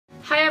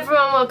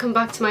welcome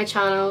back to my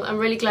channel. I'm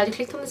really glad you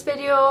clicked on this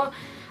video.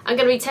 I'm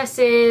going to be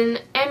testing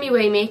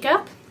MUA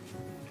makeup.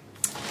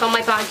 Got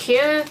my bag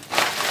here.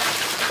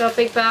 Got a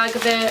big bag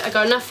of it. I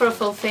got enough for a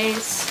full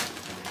face.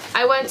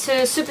 I went to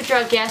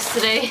Superdrug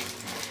yesterday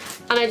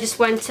and I just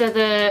went to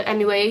the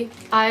MUA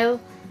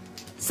aisle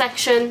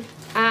section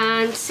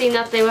and seen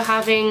that they were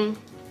having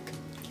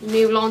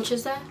new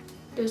launches there.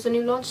 There was a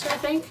new launch there, I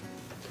think.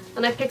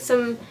 And I picked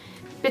some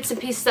bits and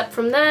pieces up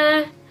from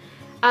there.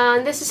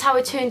 And this is how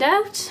it turned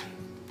out.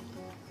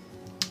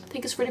 I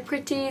think it's really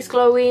pretty, it's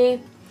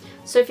glowy.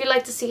 So if you'd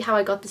like to see how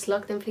I got this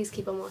look, then please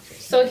keep on watching.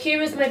 So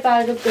here is my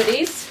bag of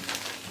goodies,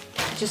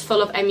 just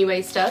full of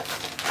MUA stuff.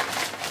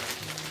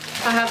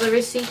 I have the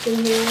receipt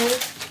in here.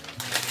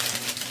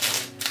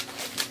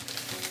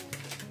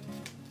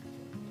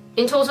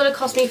 In total it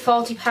cost me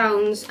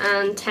 £40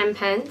 and 10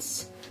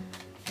 pence.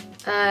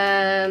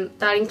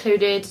 That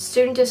included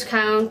student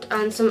discount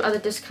and some other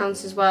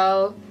discounts as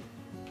well.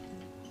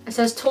 It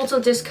says total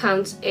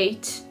discounts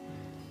 8,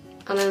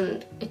 and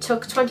then it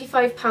took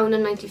 £25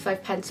 and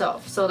 95 pence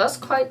off, so that's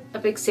quite a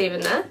big saving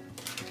there.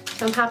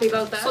 So I'm happy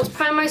about that. So to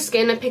prime my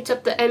skin, I picked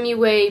up the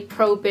MUA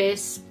Pro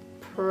Base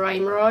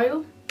Primer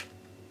Oil.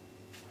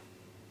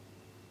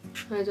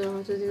 I don't know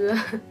how to do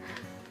that.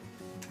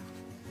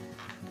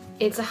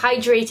 It's a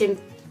hydrating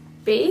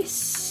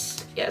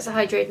base. Yeah, it's a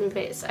hydrating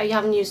base. I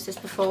haven't used this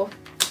before.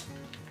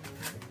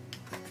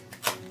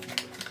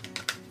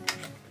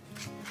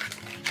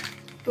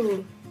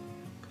 Ooh.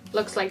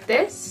 Looks like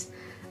this.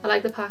 I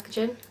like the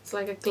packaging. It's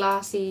like a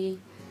glassy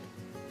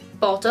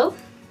bottle.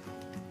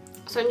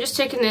 So I'm just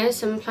taking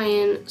this and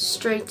applying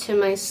straight to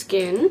my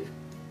skin.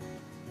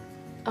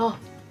 Oh,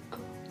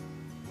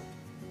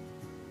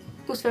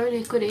 it's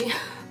very liquidy.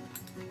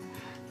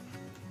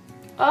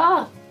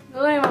 Ah,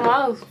 oh, in my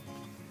mouth.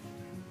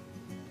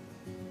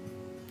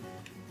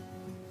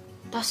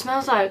 That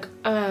smells like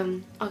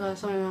oh god,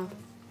 it's on my mouth.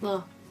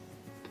 Oh.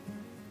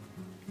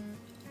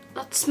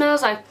 That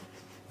smells like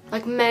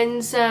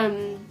men's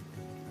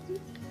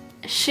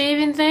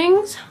shaving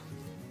things,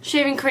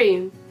 shaving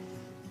cream.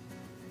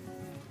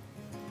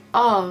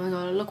 Oh my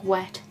god, I look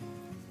wet.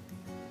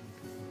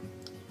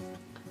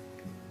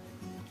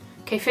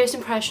 Okay, first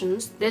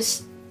impressions.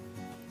 This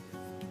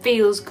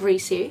feels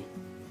greasy.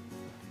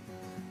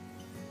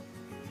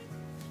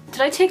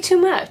 Did I take too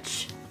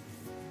much?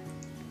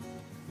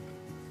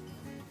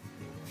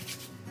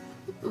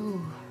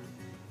 Ooh.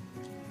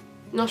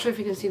 Not sure if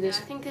you can see this.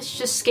 I think this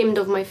just skimmed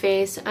off my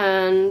face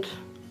and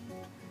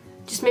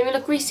just made me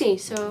look greasy.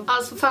 So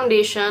as for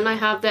foundation, I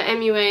have the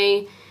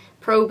MUA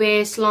Pro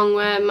Base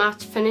Longwear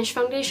Matte Finish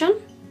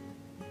Foundation.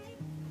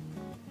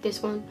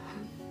 This one.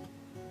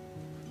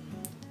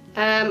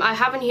 I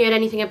haven't heard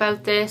anything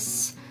about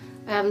this.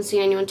 I haven't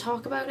seen anyone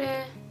talk about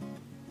it.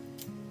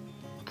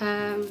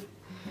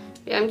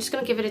 Yeah, I'm just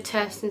gonna give it a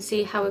test and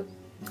see how it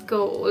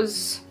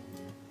goes.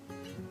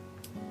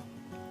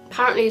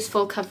 Apparently it's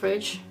full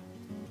coverage,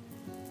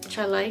 which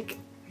I like.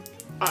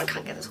 Oh, I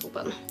can't get this whole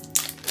button.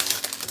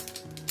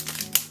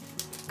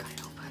 Got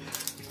it open.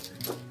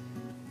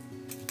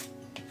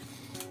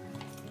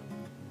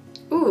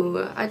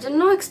 Ooh, I did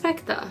not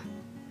expect that.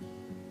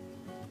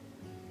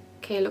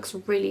 Okay, it looks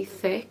really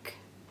thick.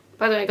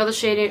 By the way, I got the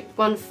shade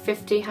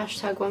 150,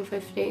 hashtag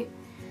 150. If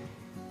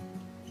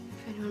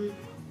anyone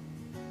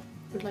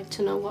would like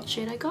to know what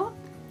shade I got.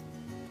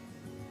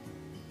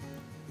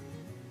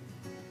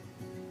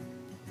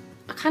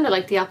 I kind of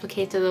like the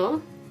applicator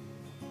though.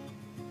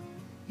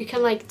 You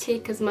can like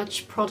take as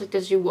much product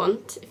as you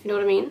want, if you know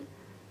what I mean.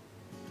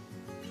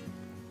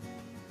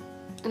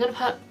 I'm gonna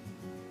put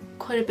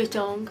quite a bit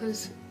on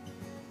because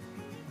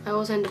I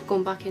always end up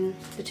going back in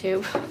the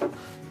tube.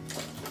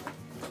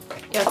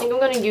 Yeah, I think I'm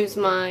gonna use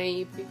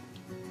my...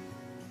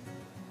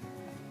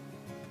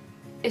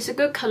 It's a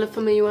good colour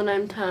for me when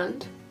I'm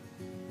tanned.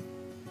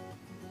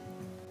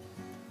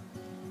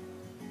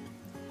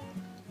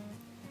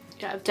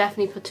 Yeah, I've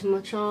definitely put too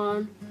much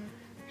on.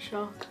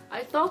 Shock.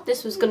 I thought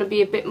this was going to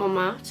be a bit more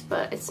matte,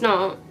 but it's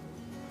not.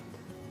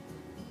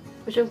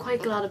 Which I'm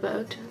quite glad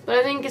about. But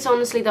I think it's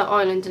honestly that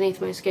oil underneath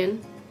my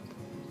skin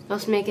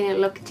that's making it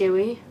look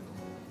dewy.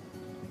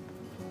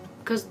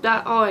 Because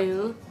that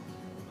oil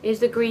is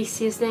the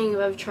greasiest thing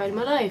I've ever tried in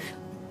my life.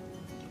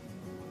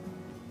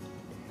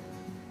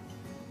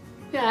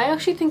 Yeah, I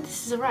actually think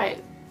this is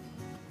alright.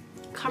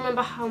 Can't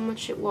remember how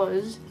much it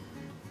was.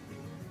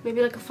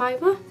 Maybe like a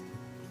 £5.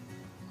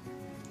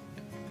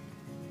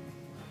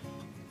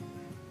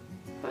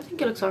 I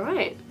think it looks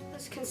alright.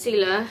 This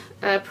concealer,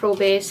 Pro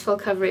Base Full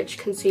Coverage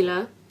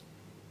Concealer.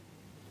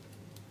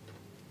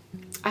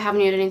 I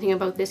haven't heard anything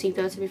about this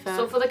either, to be fair.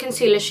 So for the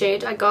concealer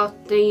shade, I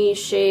got the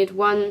shade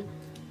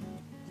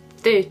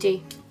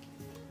 130.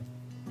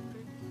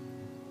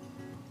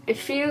 It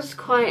feels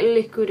quite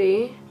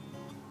liquidy.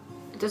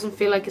 It doesn't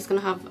feel like it's going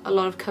to have a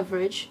lot of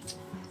coverage.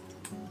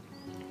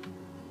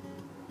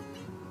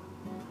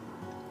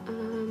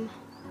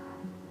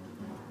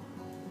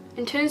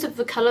 In terms of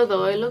the colour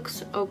though, it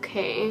looks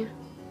okay.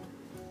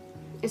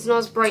 It's not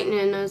as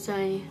brightening as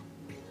I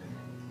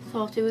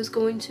thought it was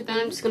going to be. Then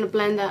I'm just going to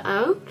blend that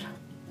out.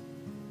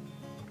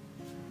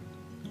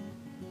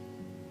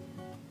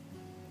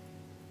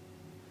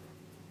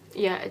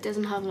 yeah, it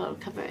doesn't have a lot of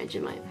coverage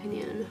in my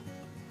opinion.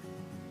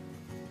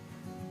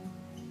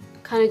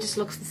 Kind of just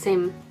looks the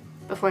same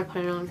before I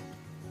put it on.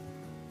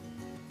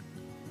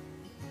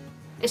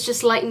 It's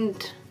just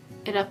lightened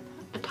it up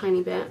a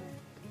tiny bit.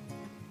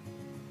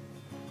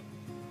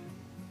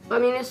 But I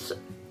mean, it's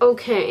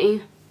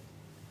okay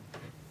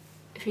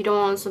if you don't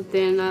want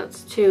something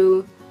that's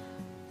too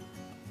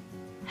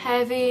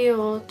heavy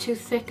or too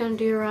thick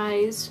under your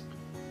eyes.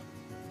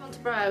 On to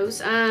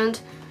brows, and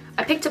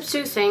I picked up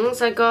two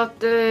things. I got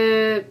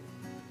the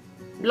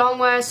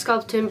Longwear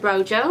Sculpting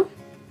Brow Gel.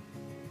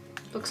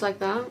 Looks like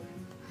that.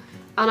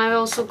 And I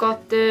also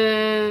got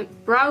the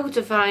Brow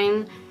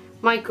Divine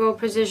Micro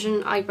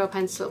Precision Eyebrow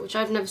Pencil, which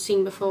I've never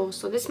seen before,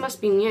 so this must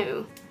be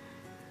new.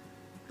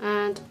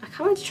 And I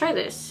can't wait to try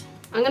this.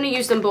 I'm going to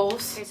use them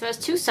both. Okay, so it has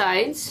two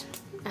sides.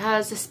 It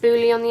has a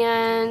spoolie on the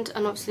end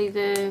and obviously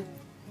the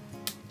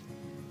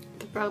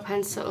brow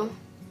pencil.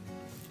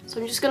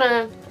 So I'm just going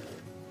to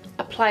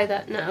apply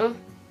that now.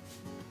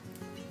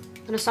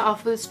 I'm going to start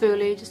off with a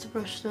spoolie just to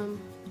brush them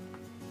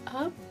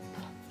up.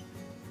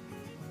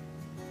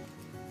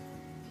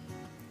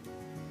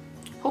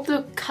 Hope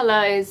the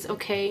colour is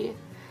okay.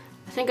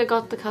 I think I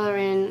got the colour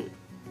in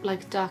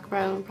like dark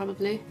brown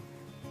probably.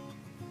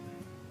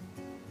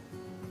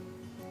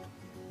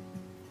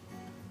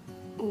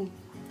 Ooh.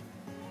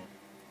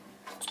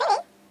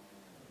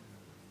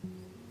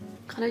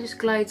 Colour just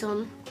glides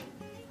on.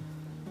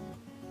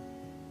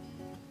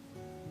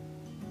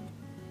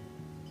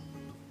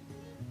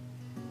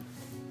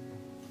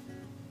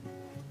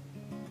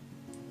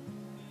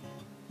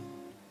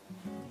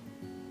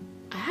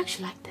 I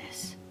actually like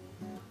this.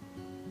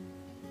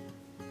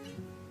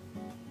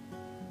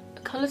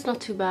 The colour's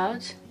not too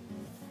bad.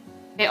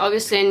 Okay,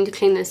 obviously I need to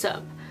clean this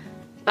up,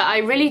 but I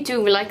really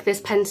do like this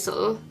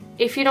pencil.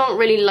 If you don't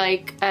really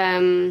like,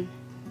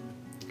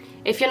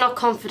 if you're not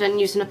confident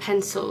using a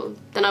pencil,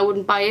 then I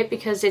wouldn't buy it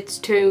because it's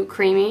too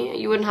creamy.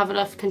 You wouldn't have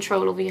enough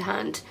control over your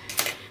hand.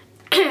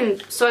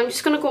 So I'm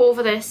just going to go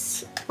over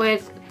this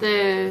with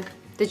the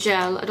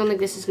gel. I don't think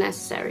this is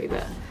necessary,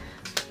 but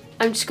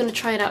I'm just going to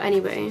try it out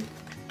anyway.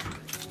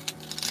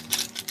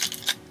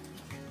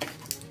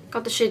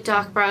 Got the shade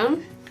dark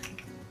brown.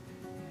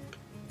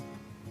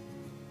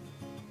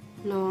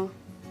 No.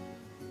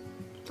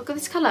 Look at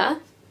this colour.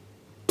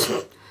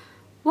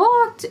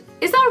 What?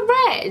 Is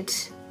that red?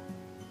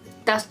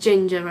 That's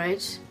ginger,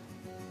 right?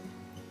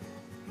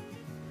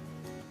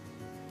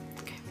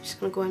 Okay, I'm just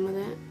gonna go in with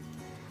it.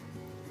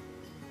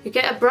 You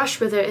get a brush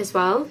with it as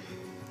well.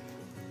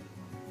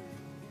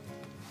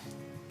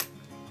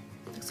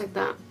 Looks like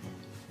that.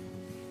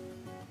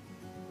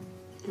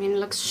 I mean, it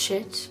looks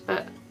shit,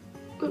 but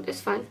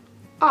it's fine.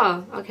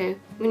 Oh, okay.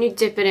 When you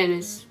dip it in,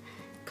 it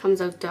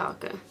comes out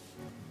darker.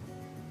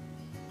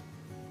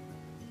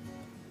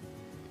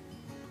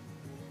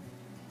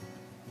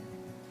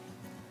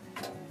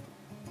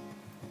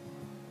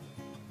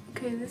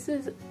 Okay, this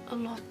is a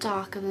lot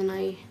darker than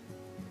I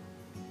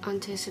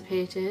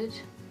anticipated.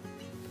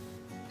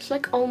 It's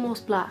like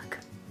almost black.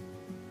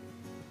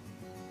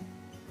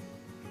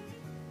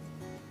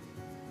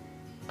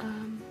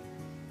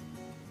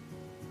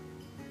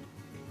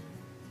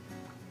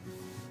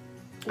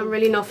 I'm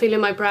really not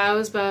feeling my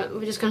brows, but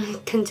we're just gonna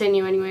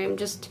continue anyway. I'm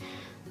just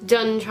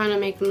done trying to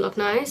make them look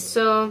nice.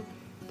 So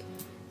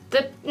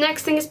the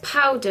next thing is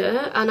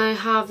powder, and I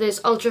have this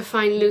ultra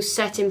fine loose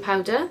setting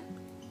powder.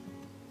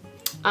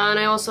 And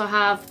I also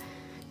have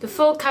the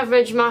full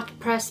coverage matte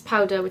pressed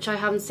powder, which I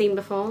haven't seen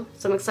before,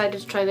 so I'm excited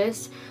to try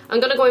this. I'm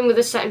gonna go in with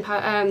the setting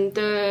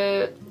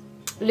the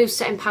loose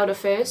setting powder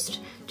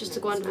first, just to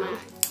go under my.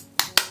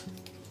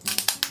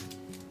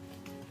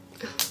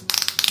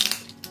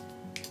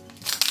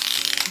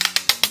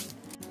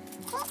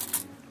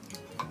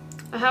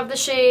 I have the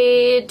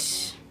shade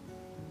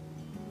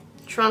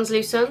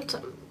Translucent,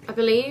 I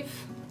believe.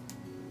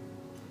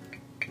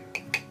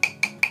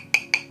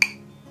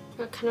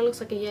 That kind of looks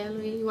like a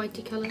yellowy,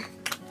 whitey colour.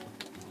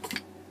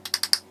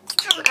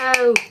 Come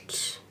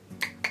out!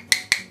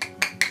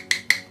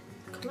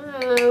 Come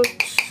out!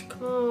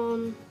 Come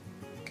on!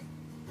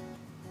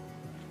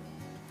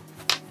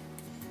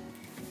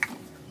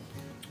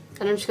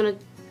 And I'm just gonna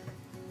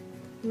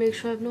make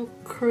sure I have no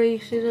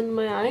creases in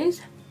my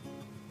eyes.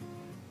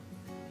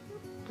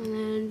 And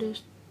then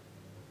just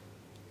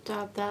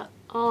dab that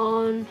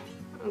on.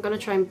 I'm gonna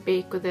try and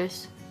bake with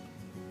this.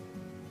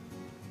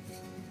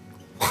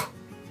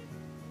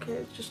 Okay,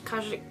 it's just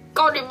casually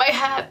got in my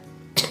hair.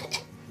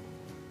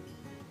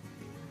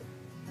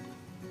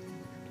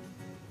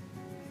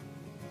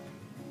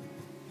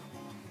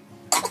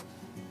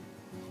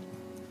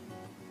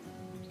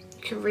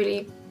 You can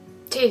really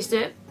taste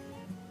it.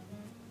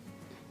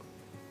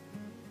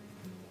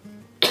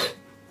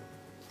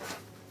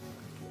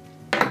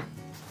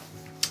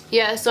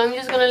 Yeah, so I'm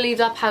just going to leave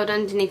that powder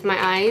underneath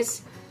my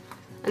eyes,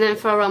 and then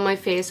for around my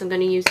face I'm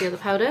going to use the other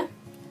powder.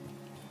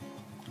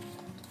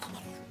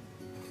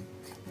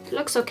 It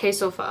looks okay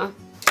so far.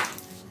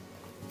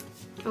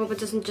 I hope it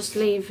doesn't just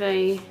leave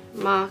a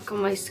mark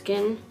on my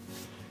skin,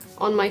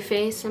 on my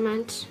face I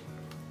meant.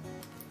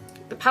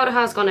 The powder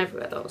has gone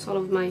everywhere though. It's all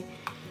over my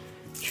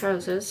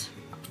trousers.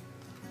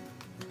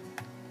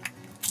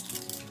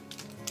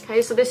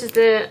 Okay, so this is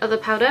the other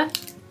powder.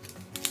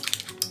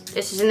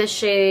 This is in the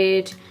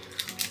shade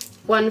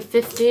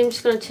 150. I'm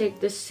just going to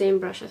take this same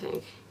brush, I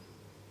think.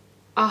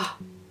 Ah.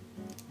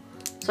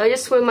 So I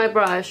just swirl my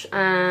brush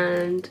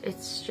and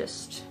it's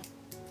just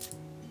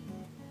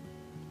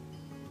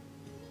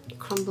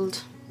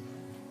crumbled.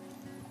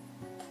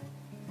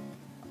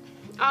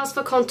 As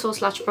for contour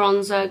slash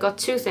bronzer, I got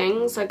two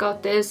things. I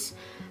got this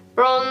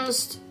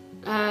bronzed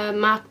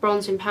matte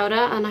bronzing powder,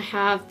 and I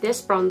have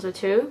this bronzer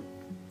too.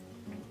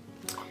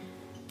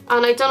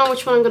 And I don't know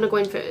which one I'm going to go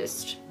in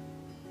first.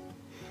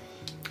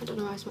 I don't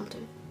know how I smelled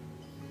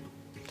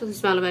it. Doesn't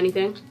smell of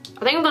anything.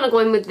 I think I'm going to go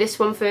in with this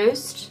one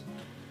first,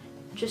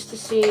 just to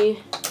see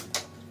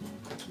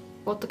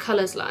what the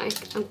colour's like.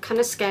 I'm kind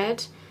of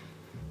scared.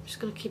 I'm just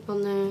going to keep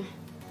on the...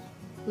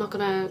 I'm not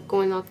going to go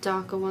in that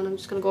darker one. I'm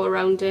just going to go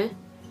around it.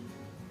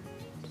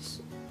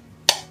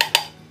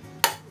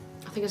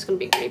 I think it's going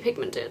to be really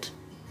pigmented.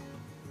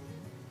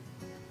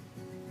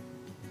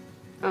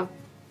 Oh.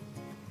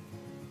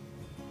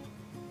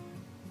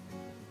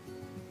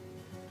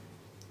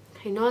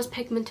 Okay, not as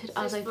pigmented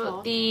as I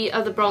thought. The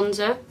other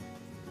bronzer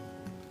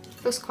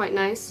looks quite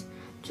nice.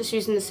 Just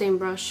using the same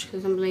brush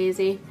because I'm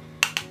lazy.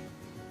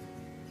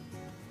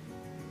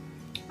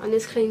 And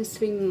this claims to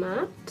be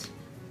matte.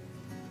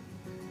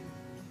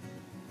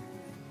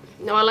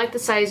 No, I like the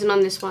sizing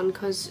on this one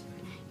because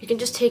you can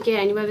just take it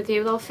anywhere with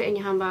you. It'll fit in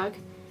your handbag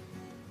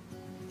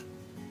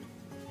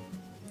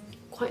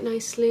quite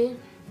nicely,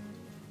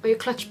 or your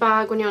clutch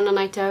bag when you're on a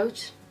night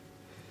out.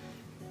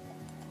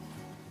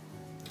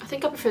 I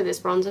think I prefer this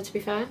bronzer, to be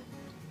fair.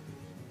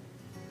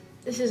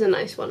 This is a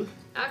nice one.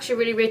 I actually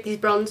really rate these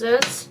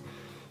bronzers.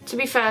 To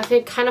be fair, I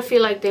kind of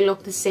feel like they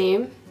look the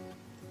same.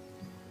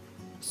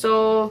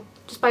 So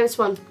just buy this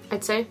one,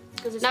 I'd say.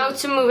 Now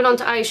to moving on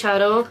to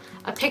eyeshadow,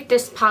 I picked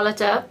this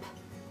palette up.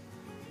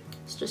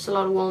 It's just a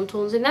lot of warm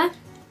tones in there.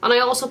 And I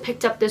also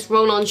picked up this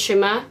roll-on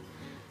shimmer,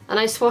 and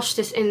I swatched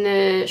this in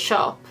the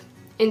shop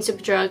in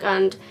Superdrug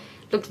and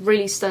looked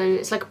really stunning.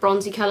 It's like a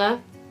bronzy colour,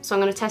 so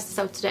I'm going to test this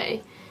out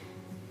today.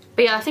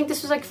 But yeah, I think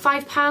this was like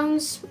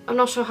 £5. I'm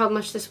not sure how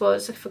much this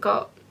was, I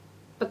forgot.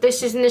 But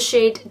this is in the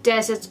shade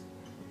Desert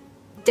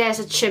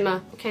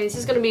Shimmer. Okay, this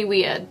is going to be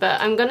weird,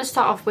 but I'm going to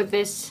start off with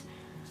this,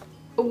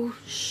 oh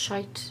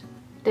shite,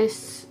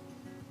 this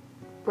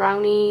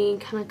brownie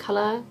kind of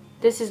colour.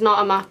 This is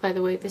not a matte, by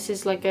the way. This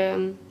is like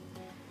a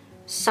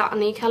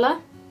satiny colour.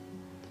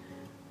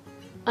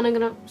 And I'm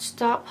going to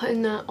start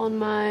putting that on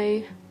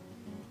my...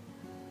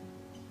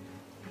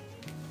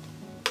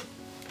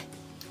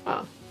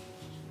 Oh. Well,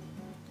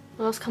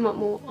 that's come up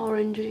more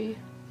orangey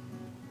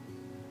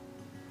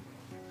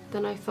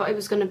than I thought it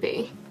was going to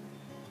be.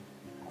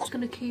 Just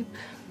going to keep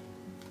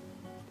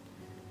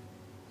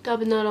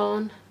dabbing that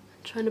on,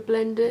 trying to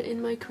blend it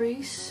in my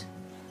crease.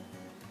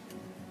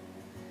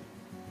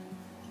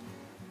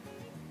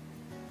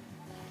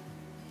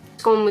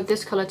 Just going with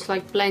this colour to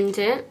like blend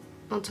it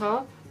on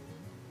top.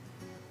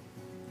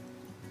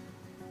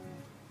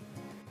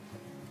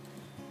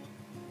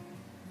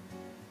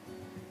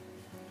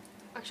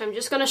 Actually, I'm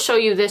just going to show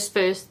you this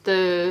first,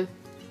 the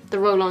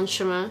roll-on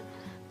shimmer.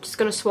 I'm just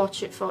going to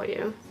swatch it for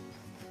you.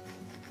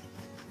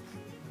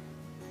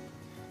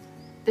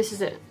 This is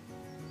it.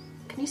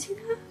 Can you see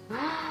that?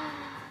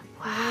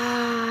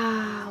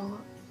 Wow.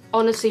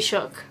 Honestly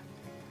shook.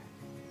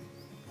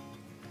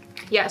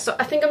 Yeah, so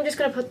I think I'm just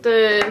going to put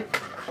the...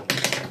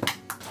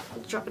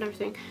 dropping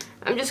everything.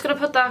 I'm just going to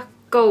put that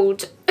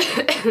gold...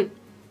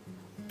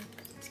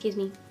 Excuse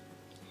me.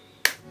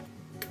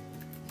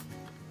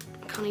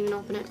 Can't even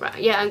open it.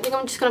 Right, yeah, I think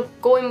I'm just going to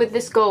go in with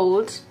this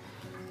gold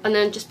and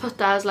then just put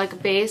that as like a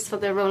base for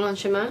the roll-on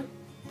shimmer.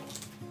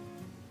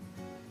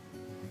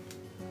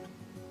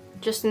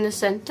 Just in the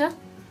centre.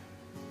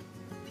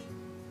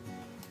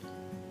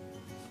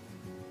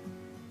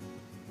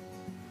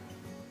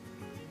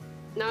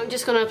 Now I'm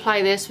just going to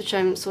apply this, which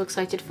I'm so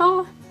excited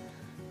for.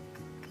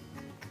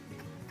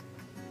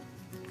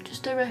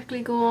 Just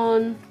directly go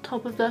on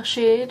top of that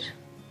shade.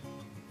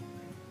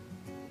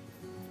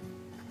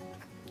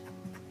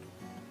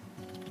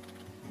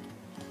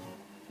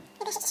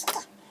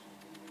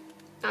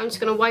 I'm just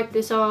going to wipe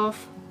this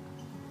off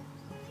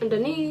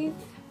underneath.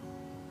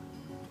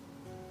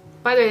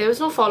 By the way, there was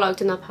no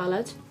fallout in that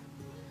palette.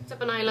 Picked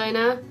up an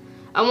eyeliner.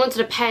 I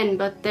wanted a pen,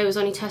 but there was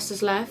only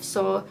testers left,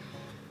 so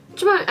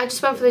I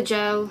just went for the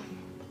gel.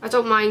 I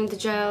don't mind the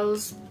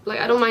gels. Like,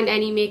 I don't mind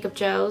any makeup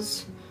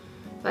gels.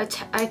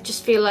 But I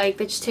just feel like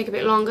they just take a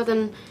bit longer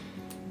than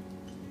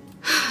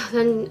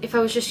if I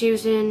was just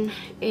using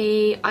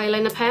a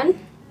eyeliner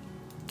pen.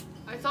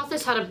 I thought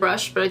this had a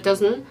brush, but it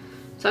doesn't.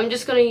 So I'm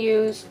just going to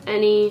use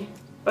any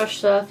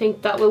brush that I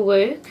think that will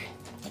work.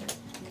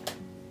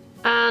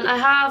 And I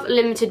have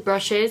limited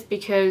brushes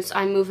because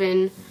I'm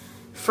moving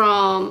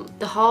from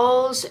the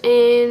halls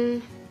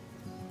in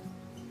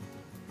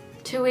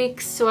 2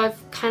 weeks, so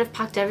I've kind of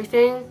packed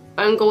everything.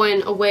 But I'm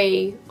going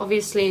away,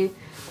 obviously,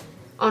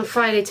 on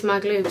Friday to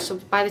Magaluf, so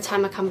by the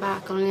time I come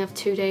back I only have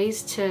 2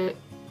 days to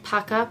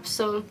pack up.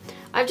 So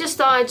I've just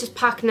thought I'd just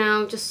pack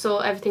now, just so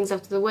everything's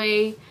out of the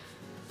way,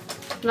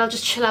 and I'll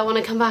just chill out when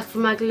I come back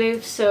from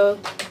Magaluf. So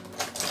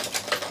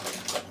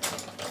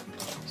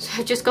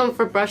I've just gone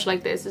for a brush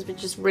like this,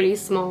 it's just really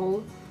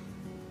small.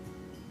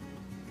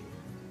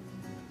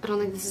 I don't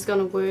think this is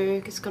gonna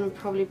work, it's gonna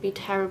probably be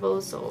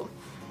terrible, so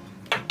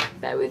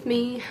bear with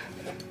me.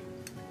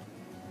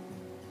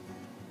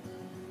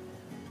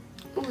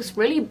 Oh, it's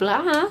really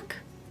black.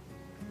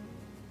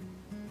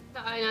 The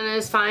eyeliner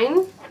is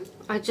fine.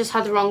 I just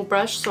had the wrong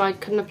brush, so I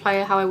couldn't apply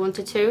it how I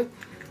wanted to.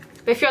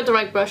 But if you had the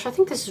right brush, I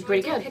think this is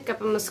really good. Pick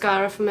up a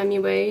mascara from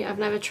MUA. I've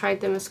never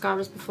tried their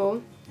mascaras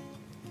before.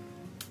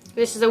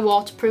 This is a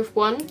waterproof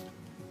one.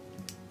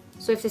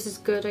 So if this is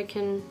good, I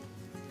can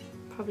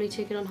probably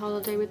take it on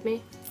holiday with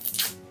me.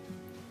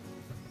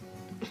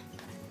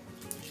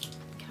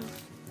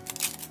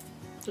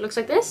 It looks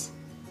like this.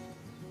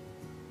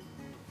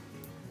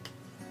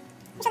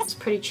 It's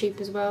pretty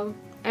cheap as well.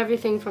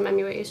 Everything from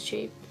MUA is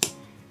cheap.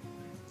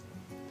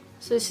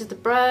 So this is the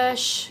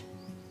brush.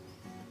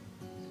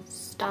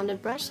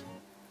 Standard brush.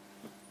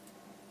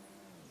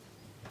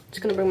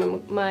 Just gonna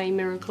bring my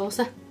mirror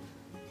closer.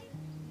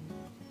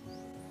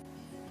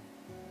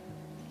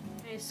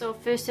 Okay, so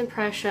first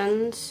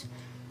impressions.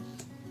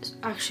 It's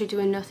actually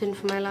doing nothing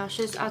for my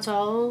lashes at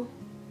all.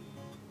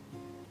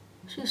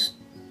 Just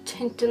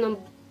tinting them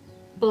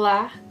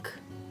black.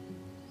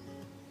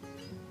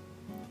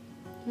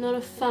 Not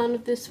a fan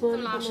of this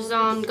one. Lashes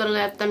on, gonna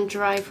let them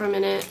dry for a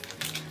minute.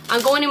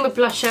 I'm going in with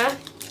blusher,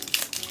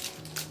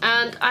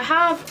 and I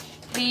have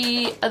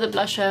the other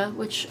blusher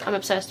which I'm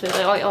obsessed with.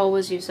 I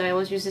always use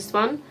this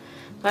one,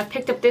 but I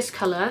picked up this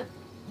colour,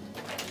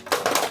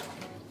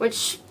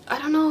 which I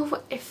don't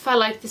know if I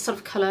like this sort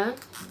of colour,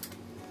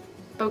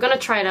 but we're gonna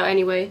try it out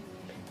anyway.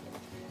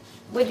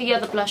 With the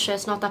other blusher,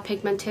 it's not that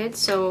pigmented,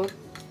 so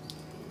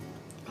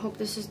I hope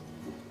this is...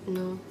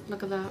 no,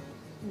 look at that.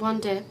 One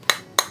dip.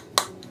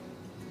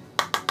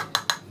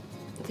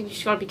 I think you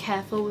just gotta be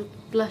careful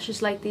with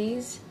blushes like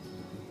these.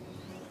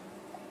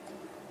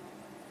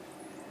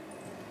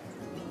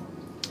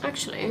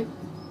 Actually,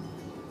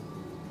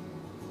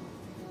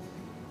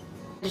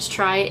 just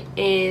try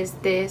is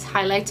this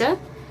highlighter.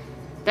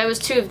 There was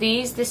two of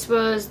these. This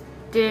was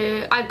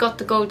the... I got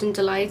the Golden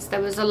Delights.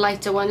 There was a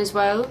lighter one as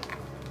well,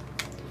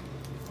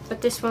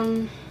 but this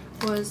one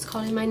was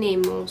calling my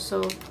name more,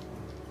 so I'm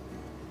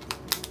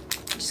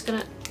just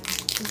gonna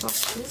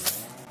unbox this.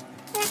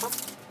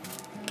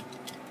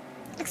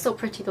 Looks so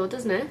pretty though,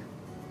 doesn't it?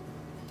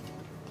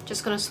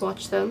 Just gonna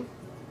swatch them.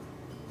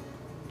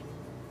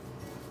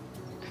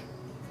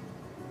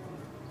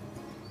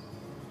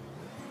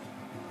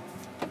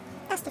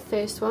 That's the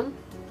first one.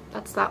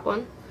 That's that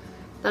one.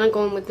 Then I'm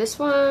going with this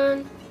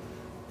one.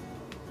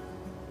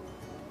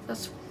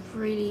 That's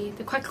really...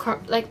 they're quite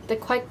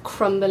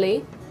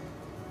crumbly.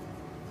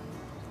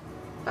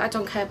 But I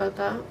don't care about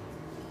that.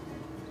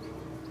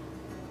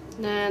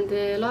 And then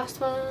the last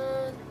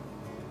one,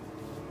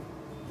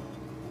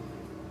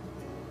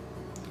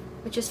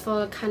 which is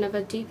for kind of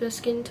a deeper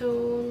skin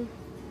tone.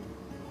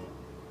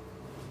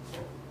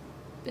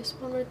 This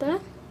one right there,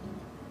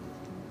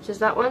 which is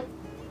that one.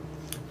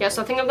 Yeah,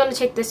 so I think I'm going to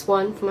take this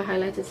one for my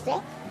highlighter today,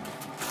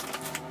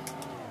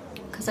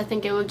 because I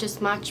think it will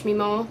just match me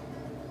more.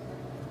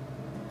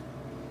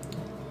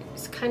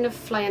 It's kind of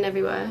flying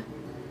everywhere.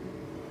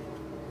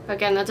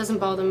 Again, that doesn't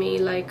bother me,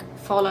 like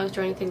fallout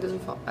or anything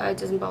doesn't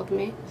bother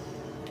me.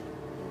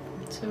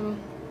 So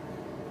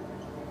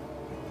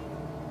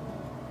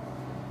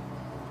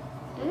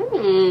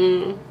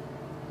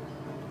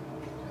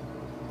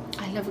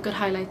I love a good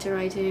highlighter,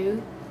 I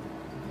do.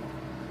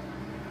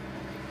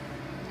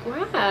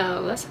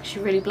 Wow, that's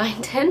actually really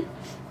blinding.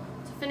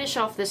 To finish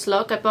off this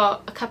look, I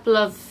bought a couple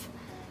of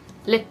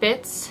lip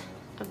bits.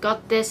 I've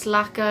got this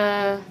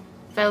lacquer,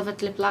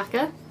 velvet lip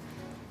lacquer,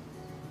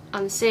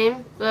 and the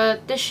same,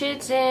 but this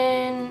shade's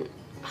in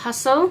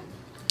Hustle.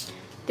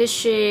 This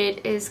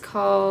shade is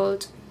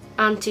called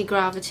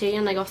Anti-Gravity,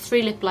 and I got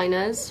 3 lip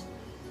liners.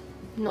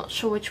 I'm not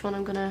sure which one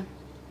I'm gonna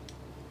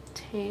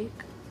take.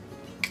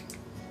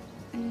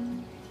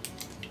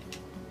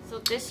 So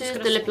this is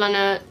the lip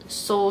liner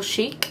So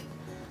Chic,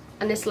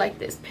 and it's like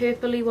this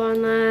purpley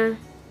one there.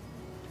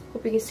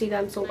 Hope you can see that.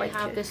 I'm so white. I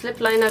have this lip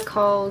liner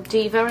called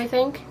Diva, I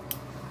think,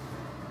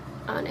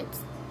 and it's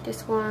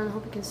this one.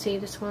 Hope you can see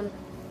this one.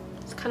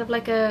 It's kind of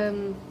like a...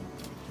 I'm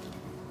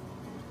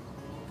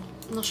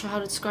not sure how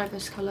to describe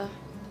this colour.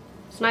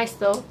 It's nice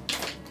though.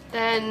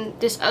 Then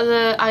this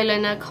other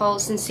eyeliner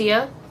called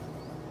Sincere.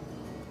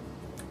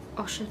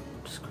 Oh shit,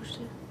 just crushed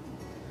it.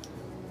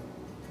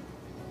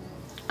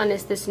 And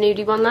it's this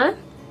nudie one there,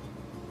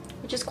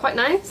 which is quite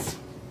nice.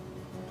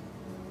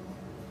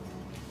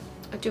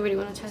 I do really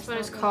want to test. This one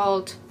is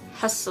called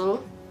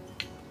Hustle.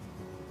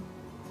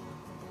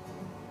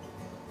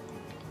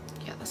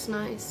 Yeah, that's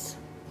nice.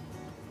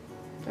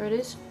 There it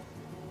is.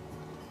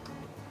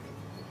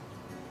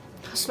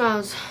 It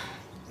smells.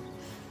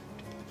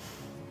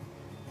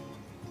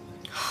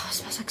 Oh, it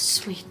smells like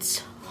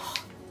sweets. Oh,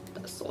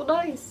 that's so so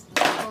nice.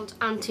 It's called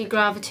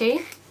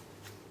Anti-Gravity. It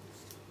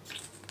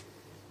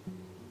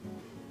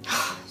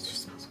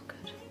just smells so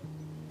good.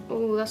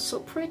 Oh, that's so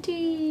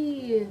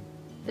pretty.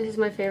 This is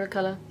my favourite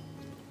colour.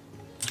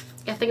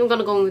 I think I'm going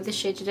to go in with this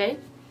shade today.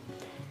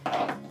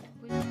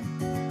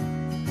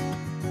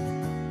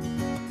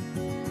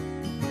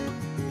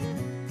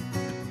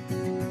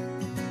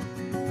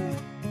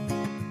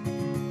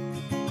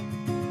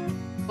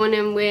 Going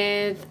in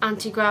with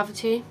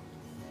Anti-Gravity.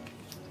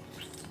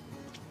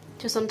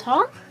 Just on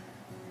top.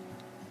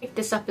 Picked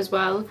this up as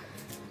well,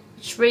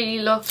 which really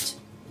looked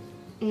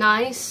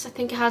nice. I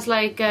think it has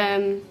like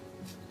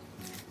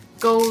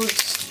gold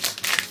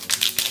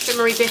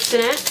shimmery bits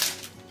in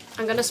it.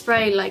 I'm gonna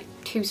spray like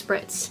 2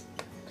 spritz.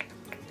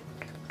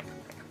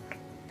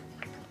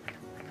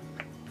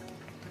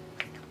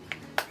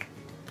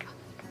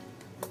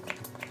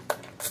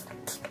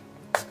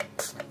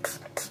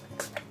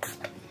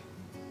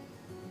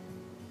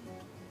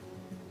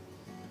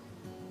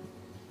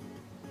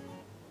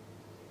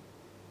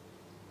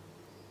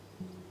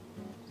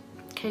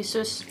 Okay,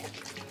 so it's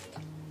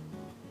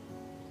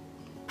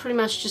pretty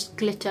much just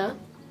glitter.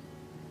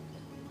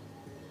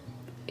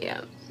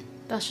 Yeah,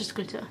 that's just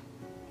glitter.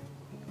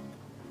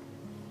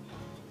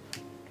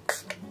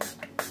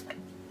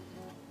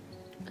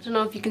 I don't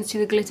know if you can see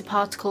the glitter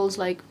particles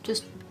like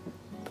just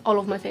all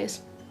over my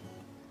face.